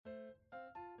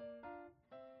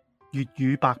粵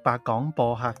語白白講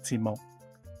播客節目，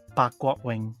白國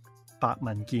榮、白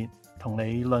文傑同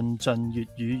你論盡粵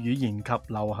語語言及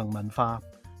流行文化，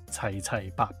齊齊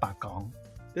白白講。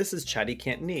This is Chatty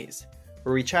Cantonese,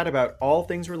 where we chat about all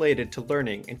things related to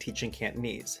learning and teaching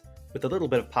Cantonese, with a little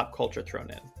bit of pop culture thrown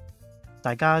in.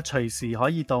 大家隨時可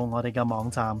以到我哋嘅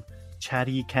網站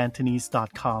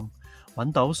chattycantonese.com 揾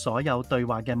到所有對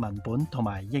話嘅文本同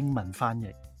埋英文翻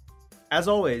譯。As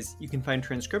always, you can find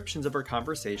transcriptions of our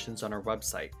conversations on our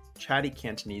website,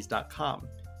 chattycantonese.com,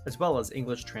 as well as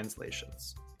English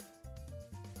translations.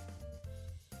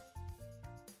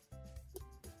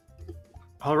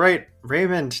 All right,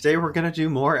 Raymond, today we're going to do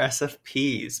more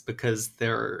SFPs because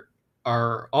there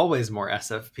are always more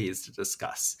SFPs to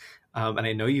discuss. And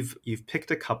I know you've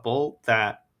picked a couple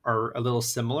that are a little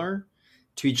similar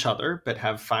to each other, but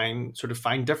have fine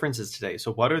differences today.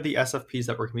 So what are the SFPs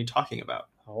that we're going to be talking about?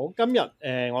 好，今日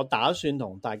我打算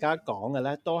同大家講嘅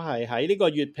咧，都係喺呢個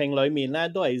粵拼裏面咧，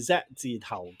都係 Z 字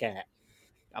頭嘅。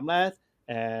咁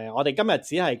咧我哋今日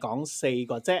只係講4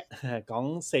個啫，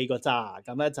講4個咋。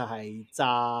咁咧就係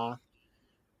炸、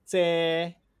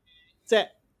啫、啫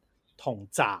同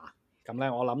炸。咁咧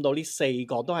我諗到呢4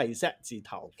個都係 Z 字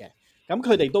頭嘅。咁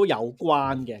佢哋都有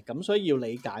關嘅，咁所以要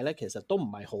理解咧，其實都唔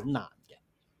係好難嘅。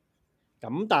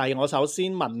咁但係我首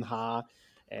先問下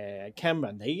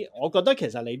Cameron， 我覺得其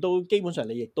實你都基本上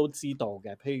你亦都知道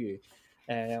嘅，譬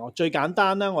如我最簡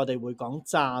單啦，我哋會講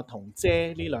炸同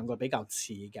啫呢兩個比較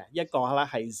似嘅，一個咧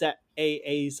係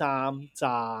ZAA3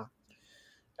 炸，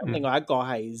咁另外一個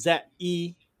係 ZE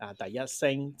第一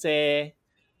聲啫。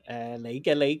你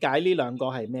嘅理解呢兩個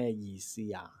係咩意思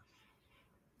啊？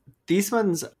 These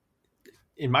ones,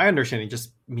 in my understanding,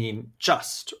 just mean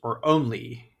just or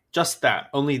only, just that,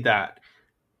 only that.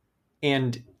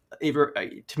 And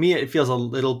to me, it feels a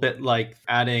little bit like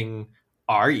adding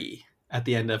re at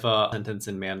the end of a sentence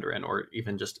in Mandarin, or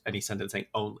even just any sentence saying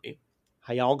only.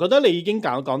 係啊，我覺得你已經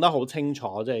講得好清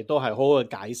楚，即係都係好好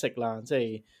嘅解釋啦。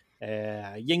即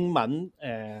係英文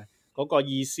嗰個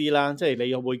意思啦，即係你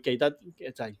又會記得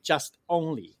就係 just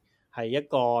only 係一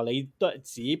個你都係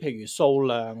指譬如數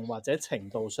量或者程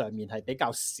度上面係比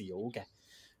較少嘅。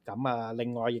咁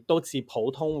另外亦都似普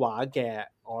通話嘅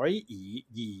而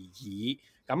已。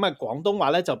咁廣東話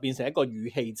咧就變成一個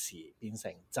語氣詞，變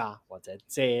成炸或者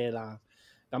啫啦。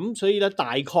咁所以咧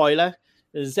大概咧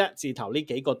Z 字頭呢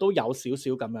幾個都有少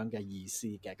少咁樣嘅意思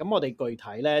嘅。咁我哋具體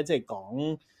咧即係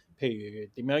講譬如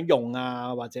點樣用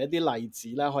啊，或者一啲例子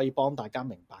咧，可以幫大家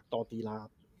明白多啲啦。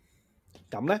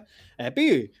咁咧比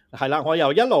如係啦，我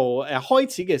又一路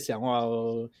開始嘅時候，我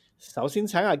又首先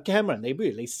請阿 Cameron， 你不如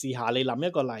你試下，你諗一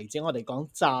個例子，我哋講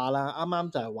炸啦，啱啱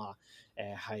就係話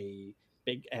係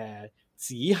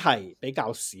只係比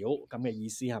較少咁嘅意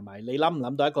思係咪？你諗唔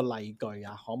諗到一個例句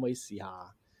啊？可唔可以試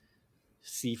下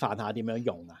示範下點樣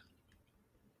用啊？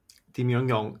點樣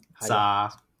用炸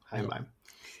係咪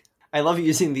？I love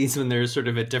using these when there's sort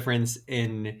of a difference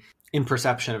in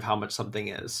perception of how much something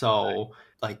is. So,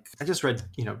 like, I just read,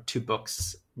 2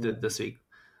 books this week.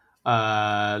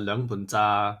 兩本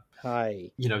炸.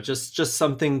 Just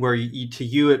something where to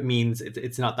you it means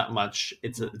it's not that much.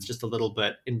 It's just a little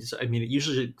bit. And I mean, it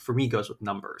usually for me goes with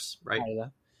numbers, right? 係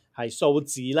啦，係數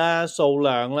字啦、數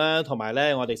量啦，同埋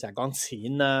咧我哋成日講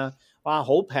錢啦，哇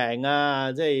好平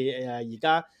啊！即係而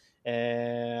家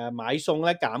買餸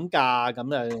咧減價咁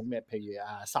咩？譬如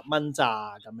10蚊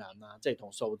咋咁樣啦，即係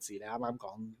同數字你啱啱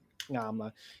講啱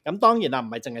啦。咁當然啦，唔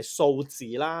係淨係數字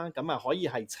啦，咁可以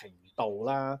係程度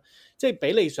啦，即係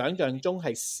比你想象中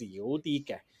係少啲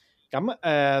嘅。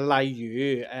咁例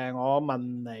如我問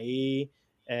你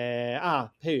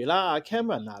譬如啦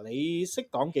，Cameron你識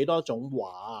講幾多種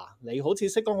話？你好似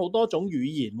識講好多種語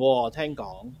言喎，聽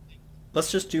講。Let's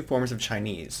just do forms of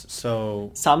Chinese.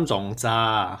 So 3種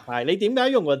炸。係，你點解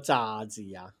用個炸字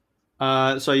啊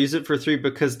？So I use it for 3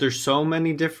 because there's so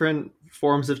many different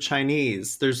forms of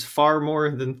Chinese. There's far more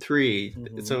than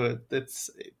 3. So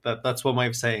that's one way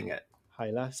of saying it.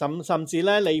 係啦，甚至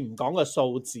咧，你唔講個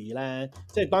數字咧，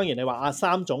即係當然你話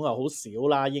3種就好少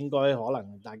啦，應該可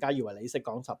能大家以為你識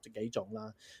講10幾種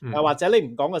啦。又或者你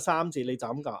唔講個3字，你就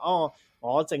咁講，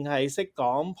我淨係識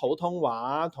講普通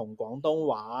話同廣東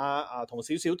話同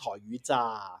少少台語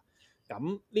咋。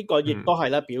咁呢個亦都係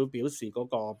咧表示嗰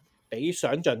個比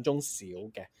想像中少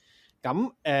嘅。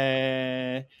咁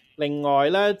另外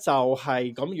咧就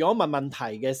係咁，如果問問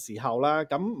題嘅時候啦，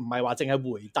咁唔係話淨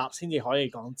係回答先至可以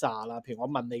講炸啦。譬如我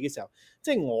問你嘅時候，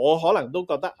即係我可能都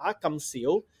覺得咁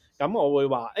少，咁我會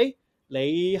話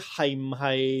你係唔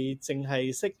係淨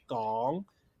係識講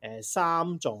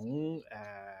3種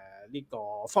呢個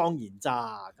方言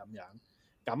咋咁樣？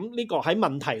咁呢個喺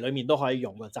問題裡面都可以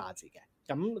用個炸字嘅。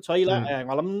咁所以咧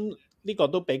我諗呢個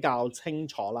都比較清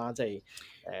楚啦，即係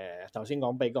頭先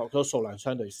講比較個數量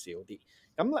相對少啲。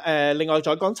咁另外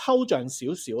再講抽象少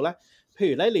少咧，譬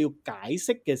如咧你要解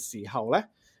釋嘅時候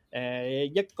咧，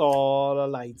一個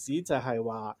例子就係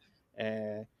話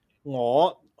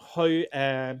我去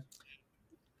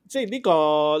即係呢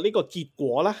個結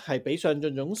果咧係比想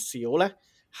像中少咧，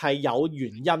係有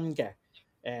原因嘅。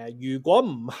如果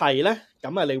唔係咧，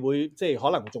咁啊你會即係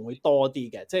可能仲會多啲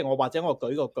嘅。即係或者我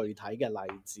舉個具體嘅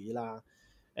例子啦。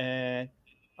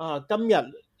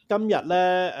今日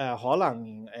咧可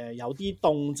能有啲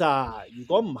凍咋，如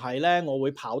果唔係咧，我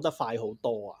會跑得快好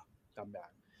多啊咁樣。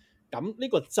咁呢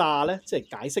個炸咧，即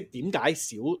係解釋點解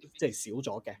即係少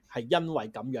咗嘅，係因為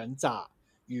咁樣炸。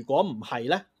如果唔係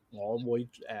咧，我會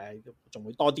仲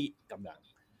會多啲咁樣。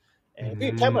跟住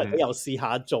Cameron 又試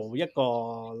下做一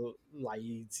個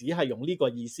例子，係用呢個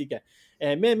意思嘅。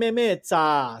咩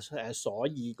炸所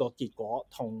以個結果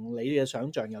同你嘅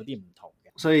想像有啲唔同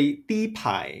嘅。所以呢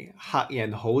排客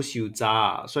人好少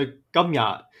炸，所以今日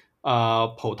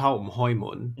鋪頭唔開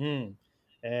門。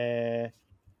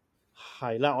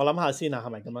係啦，我諗下先啦，係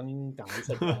咪咁樣解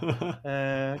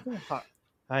釋？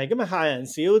今日客人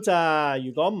少咋，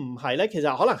如果唔係咧，其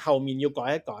實可能後面要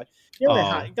改一改，因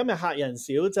為今日客人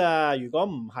少咋，如果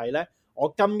唔係咧，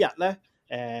我今日咧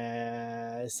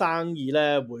生意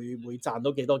咧會賺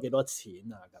到幾多錢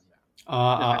啊咁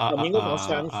樣。後面應該講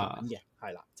相反嘅，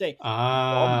係啦，即係如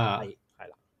果唔係，係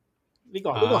啦，呢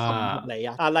個合唔合理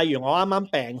啊？例如我啱啱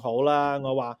病好啦，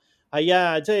我話。係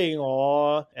啊，即係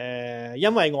我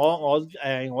因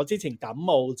為我之前感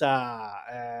冒咋，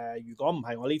如果唔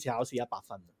係我呢次考試100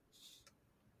分。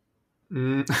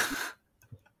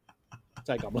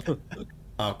就係咁咯。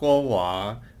阿哥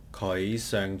話佢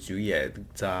想煮嘢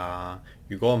咋，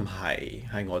如果唔係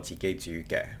我自己煮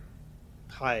嘅。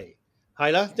係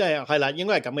啦，即係啦，應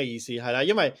該係咁嘅意思，係啦，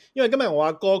因為今日我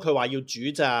阿哥佢話要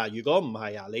煮咋，如果唔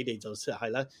係啊，你哋就係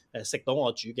啦，食到我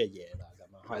煮嘅嘢啦。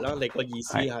係啦，你個意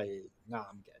思係啱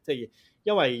嘅，即係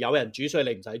因為有人煮，所以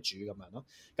你唔使煮咁樣咯。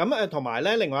咁同埋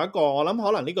咧，另外一個我諗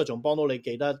可能呢個仲幫到你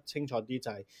記得清楚啲，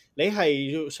就係你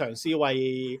係要嘗試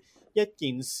為一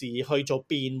件事去做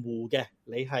辯護嘅，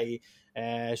你係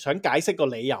想解釋個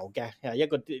理由嘅，係一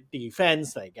個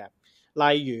defense 嚟嘅。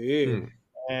例如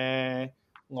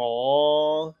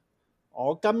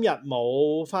我今日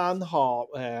冇返學，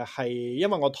係因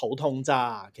為我肚痛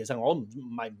咋。其實我唔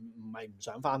係唔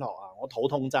想返學啊，我肚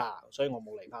痛咋，所以我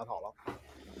冇嚟返學咯。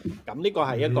咁呢個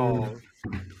係一個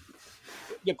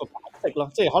解釋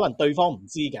咯，即係可能對方唔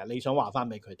知嘅，你想話返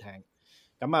俾佢聽。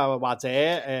咁啊，或者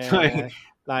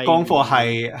功課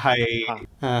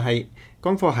係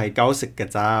功課係夠食嘅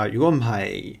咋，如果唔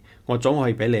係，我總可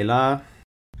以俾你啦。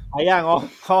係啊，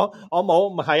我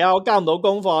冇，係啊，我交唔到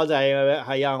功課就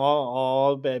係啊，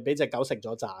我俾隻狗食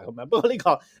咗咋咁樣。不過呢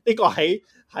個喺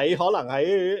可能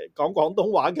喺講廣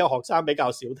東話嘅學生比較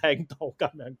少聽到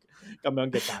咁樣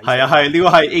嘅解釋。係啊，係呢個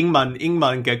係英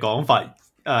文嘅講法入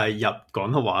廣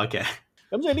東話嘅。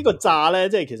咁所以呢個炸咧，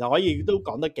即係其實可以都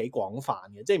講得幾廣泛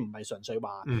嘅，即係唔係純粹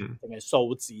話淨係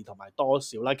數字同埋多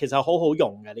少啦，其實好好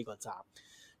用嘅呢個炸。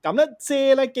咁咧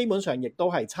遮咧基本上亦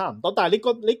都係差唔多，但係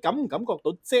你感唔感覺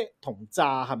到遮同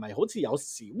炸係咪好似有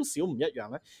少少唔一樣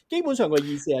咧？基本上個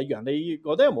意思係一樣，你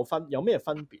覺得有咩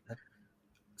分別咧？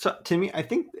 So to me, I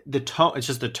think the tone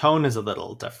is a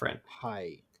little different.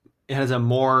 係 It has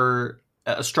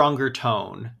a stronger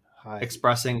tone,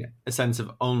 expressing a sense of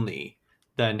only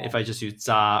than if I just use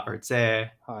炸 or 遮。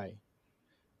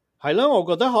係啦，我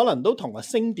覺得可能都同個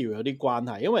聲調有啲關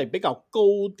係，因為比較高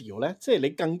調咧，即係你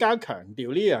更加強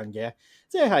調呢樣嘢，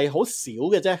即係好少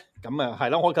嘅啫。咁啊係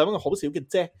啦，我咁樣好少嘅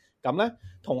啫。咁咧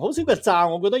同好少嘅炸，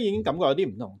我覺得已經感覺有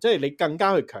啲唔同，即係你更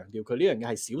加去強調佢呢樣嘢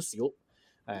係少少，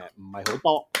唔係好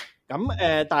多。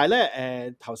咁但係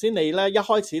咧頭先你咧一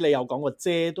開始你有講過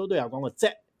遮，都有講過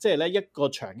啫，即係咧一個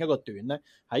長一個短咧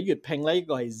喺粵拼咧，一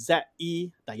個係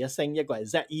ZE 第一聲，一個係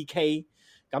ZEK。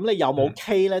咁你有冇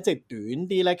K 咧？即係短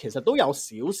啲咧，其實都有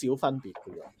少少分別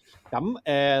嘅喎。咁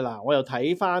嗱，我又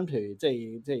睇翻譬如即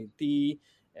係啲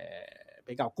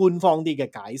比較官方啲嘅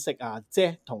解釋啊，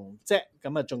啫同啫，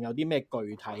咁啊仲有啲咩具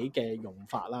體嘅用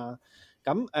法啦？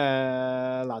咁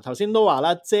嗱頭先都話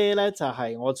啦，啫咧就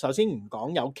係我首先唔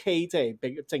講有 K， 即係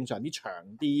比正常啲長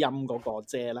啲音嗰個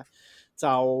啫咧，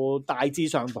就大致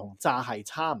上同炸係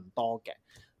差唔多嘅。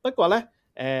不過咧。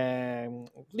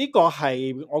呢個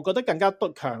係我覺得更加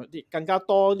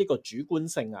多呢個主觀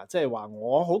性啊，即係話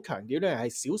我好強調呢樣係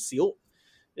少少，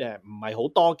唔係好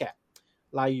多嘅。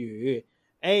例如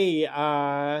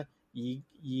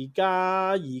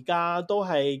而家都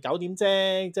係9點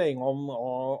啫，即係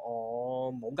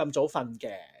我冇咁早瞓嘅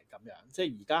咁樣，即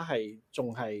係而家係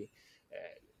仲係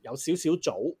有少少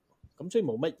早，咁所以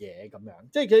冇乜嘢咁樣，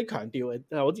即係佢強調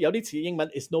好似有啲似英文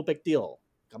is no big deal，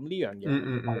 咁呢樣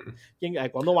嘢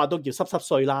廣東話都叫濕濕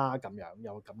碎啦咁樣，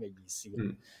有咁嘅意思。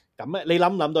咁你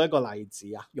諗唔諗到一個例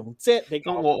子啊？用啫你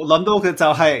講，我諗到嘅就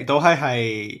係都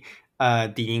係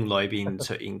電影裏邊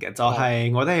出現嘅，就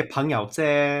係我哋係朋友啫。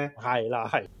係啦，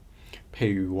係。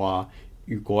譬如話，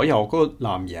如果有個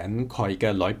男人佢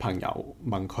嘅女朋友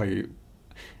問佢：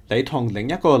你同另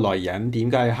一個女人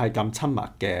點解係咁親密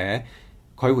嘅？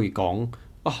佢會講：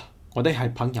我哋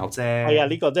係朋友啫。係啊，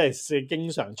呢個真係經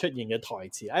常出現嘅台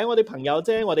詞。我哋朋友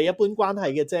啫，我哋一般關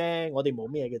係嘅啫，我哋冇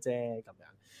咩嘅啫咁樣。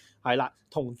係啦，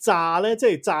同詐咧，即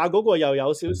係詐嗰個又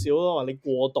有少少咯，你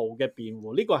過度嘅辯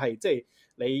護，呢個係即係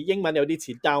你英文有啲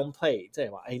似 downplay，即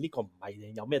係話呢個唔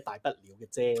係有咩大不了嘅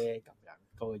啫咁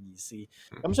樣嗰個意思。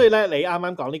咁所以咧，你啱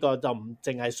啱講呢個就唔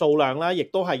淨係數量啦，亦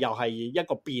都係又係一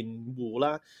個辯護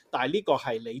啦。但係呢個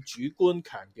係你主觀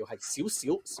強調係少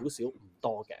少唔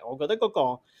多嘅。我覺得嗰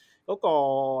個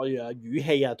語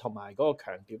氣啊，同埋嗰個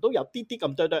強調都有啲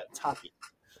咁多差別。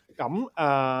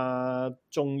咁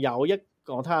仲有一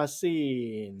個我睇下先，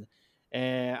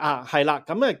係啦，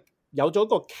咁有咗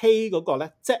個 K 嗰個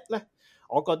咧，即咧，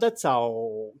我覺得就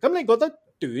咁，你覺得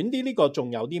短啲呢個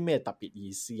仲有啲咩特別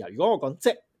意思啊？如果我講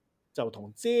即就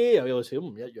同啫又有少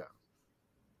唔一樣。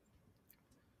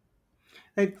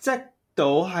即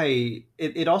都係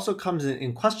it also comes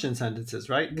in question sentences,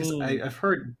 right? Because I've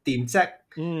heard 點即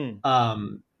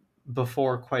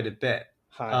before quite a bit.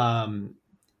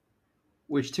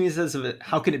 Which to me says of it,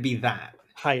 how can it be that?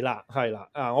 係啦，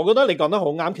我覺得你講得好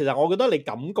啱。其實我覺得你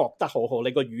感覺得好好，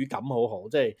你個語感好好，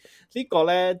即係呢個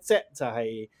咧，即就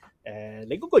係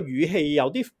你嗰個語氣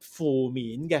有啲負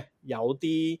面嘅，有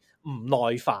啲唔耐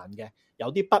煩嘅，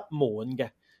有啲不滿嘅。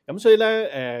咁所以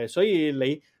咧，所以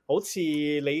你好似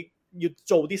你要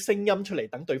做啲聲音出嚟，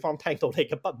等對方聽到你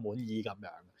嘅不滿意咁樣。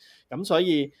咁所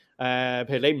以譬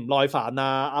如你唔耐煩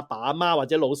啊，阿爸阿媽或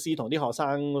者老師同啲學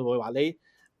生會話你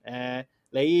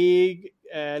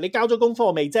你交咗功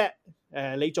課未啫？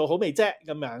你做好未啫？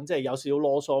咁樣即係有少少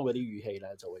囉嗦嗰啲語氣咧，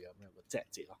就會有咁樣個啫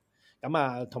字咯。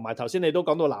咁同埋頭先你都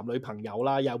講到男女朋友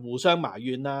啦，又互相埋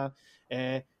怨啦。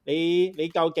你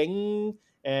究竟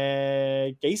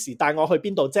幾時帶我去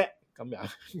邊度啫？咁樣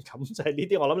咁就係呢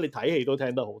啲，我諗你睇戲都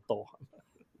聽得好多。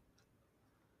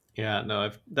Yeah, no,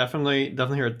 I've definitely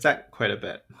heard 啫 quite a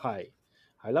bit.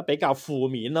 係啦，比較負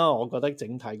面啦，我覺得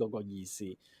整體嗰個意思。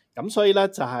咁所以咧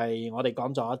就係我哋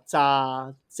講咗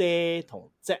詐、啫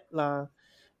同啫啦。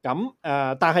咁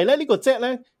但係咧呢個啫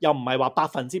咧又唔係話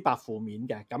100%負面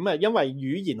嘅。咁因為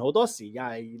語言好多時又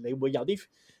係你會有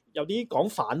啲講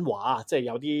反話，即係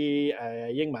有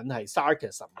啲英文係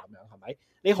sarcasm 咁樣，係咪？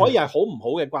你可以係好唔好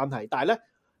嘅關係，但係咧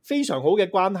非常好嘅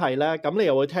關係咧，咁你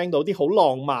又會聽到啲好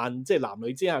浪漫，即係男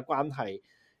女之間嘅關係。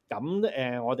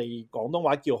咁我哋廣東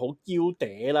話叫好嬌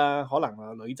嗲啦，可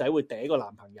能女仔會嗲個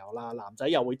男朋友啦，男仔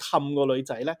又會氹個女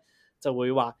仔咧，就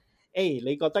會話你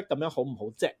覺得咁樣好唔好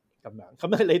啫？咁樣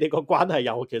咁你哋個關係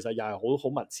其實又係好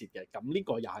密切嘅。咁呢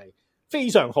個又係非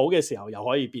常好嘅時候，又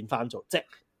可以變翻做啫。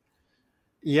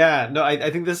Yeah, no, I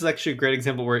think this is actually a great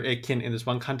example where it can, in this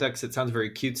one context, it sounds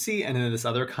very cutesy, and in this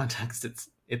other context,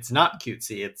 it's not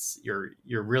cutesy. It's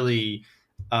you're really,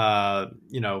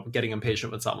 getting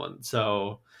impatient with someone.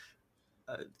 So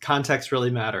context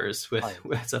really matters with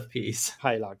SFPs.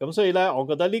 係啦，咁所以咧，我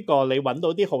覺得呢個你揾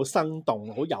到啲好生動、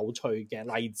好有趣嘅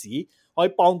例子，可以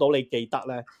幫到你記得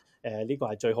咧。呢個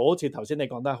係最好，好似頭先你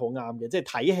講得好啱嘅，即係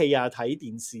睇戲啊、睇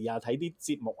電視啊、睇啲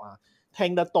節目啊。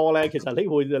聽得多咧，其實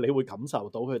你會感受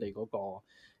到佢哋嗰個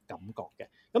感覺嘅。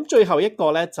咁最後一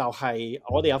個咧就係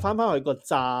我哋又翻去個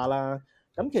詐啦。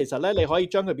咁其實咧你可以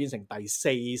將佢變成第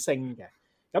4聲嘅。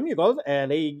咁如果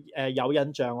你有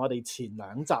印象，我哋前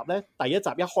2集咧，第一集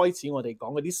一開始我哋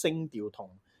講嗰啲聲調同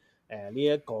呢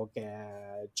一個嘅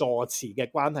助詞嘅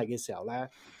關係嘅時候咧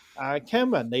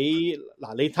，Cameron 你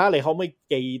睇下你可唔可以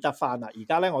記得翻啊？而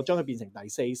家咧我將佢變成第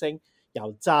4聲，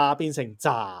由詐變成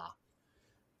詐。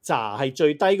詐係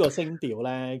最低個聲調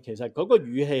咧，其實嗰個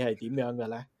語氣係點樣嘅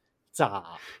咧？詐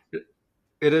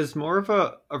It is more of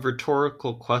a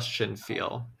rhetorical question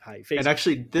feel. And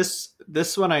actually,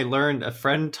 this one I learned, a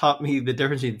friend taught me the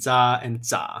difference between 詐 and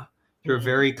詐 through a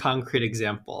very concrete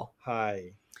example.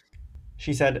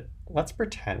 She said, let's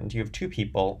pretend you have 2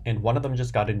 people and one of them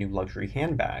just got a new luxury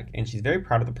handbag and she's very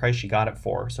proud of the price she got it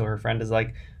for. So her friend is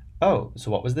like, oh, so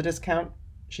what was the discount?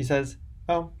 She says,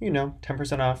 oh,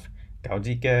 10% off. 搞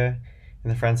啲嘅,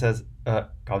 and the friend says,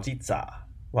 搞啲咋?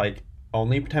 Like,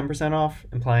 only 10% off,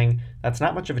 implying that's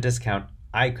not much of a discount.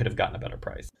 I could have gotten a better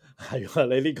price. 係啊，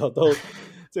你呢個都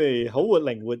即係好活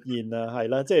靈活現啊，係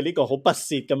啦，即係呢個好不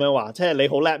屑咁樣話，即係你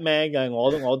好叻咩嘅，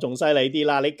我仲犀利啲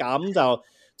啦，你咁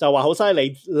就話好犀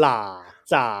利嗱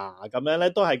咋咁樣咧，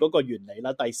都係嗰個原理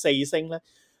啦。第四聲咧，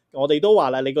我哋都話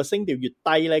啦，你個聲調越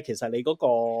低咧，其實你嗰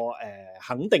個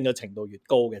肯定嘅程度越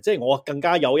高嘅，即係我更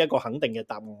加有一個肯定嘅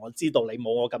答案，我知道你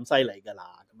冇我咁犀利噶啦，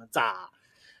咁樣咋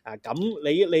啊？咁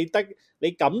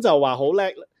你咁就話好叻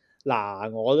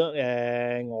嗱，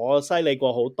我犀利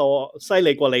過好多，犀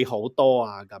利過你好多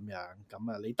啊，咁樣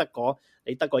咁啊，你得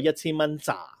個1000蚊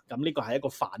咋？咁呢個係一個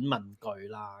反問句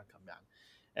啦，咁樣。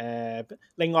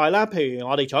另外啦，譬如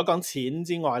我哋除咗講錢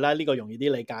之外啦，呢個容易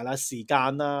啲理解啦，時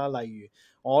間啦，例如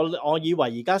我以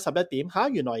為而家11點，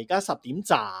原來而家10點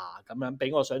咋，咁樣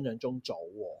比我想象中早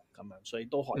喎，咁樣所以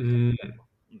都可以咁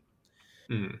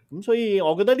樣。咁所以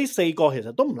我覺得呢四個其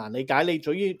實都唔難理解，你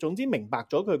總之明白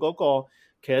咗佢嗰個，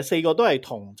其實四個都係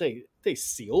同即係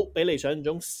少比你想象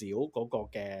中少嗰個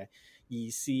嘅意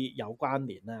思有關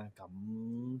聯啦，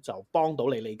咁就幫到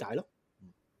你理解咯。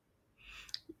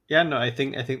Yeah, no, I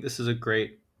think this is a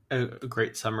great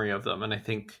summary of them, and I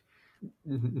think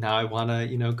now I want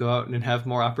to go out and have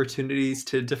more opportunities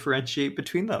to differentiate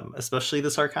between them, especially the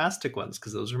sarcastic ones,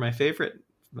 because those are my favorite.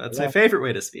 That's my favorite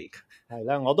way to speak. 係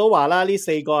啦，我都話啦，呢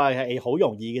四個係好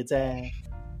容易嘅啫。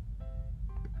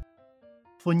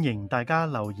歡迎大家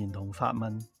留言同發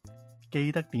問，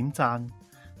記得點讚、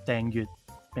訂閱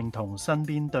並同身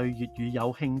邊對粵語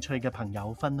有興趣嘅朋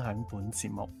友分享本節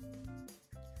目。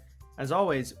As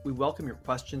always, we welcome your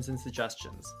questions and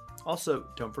suggestions. Also,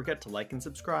 don't forget to like and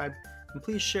subscribe, and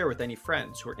please share with any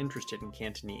friends who are interested in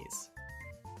Cantonese.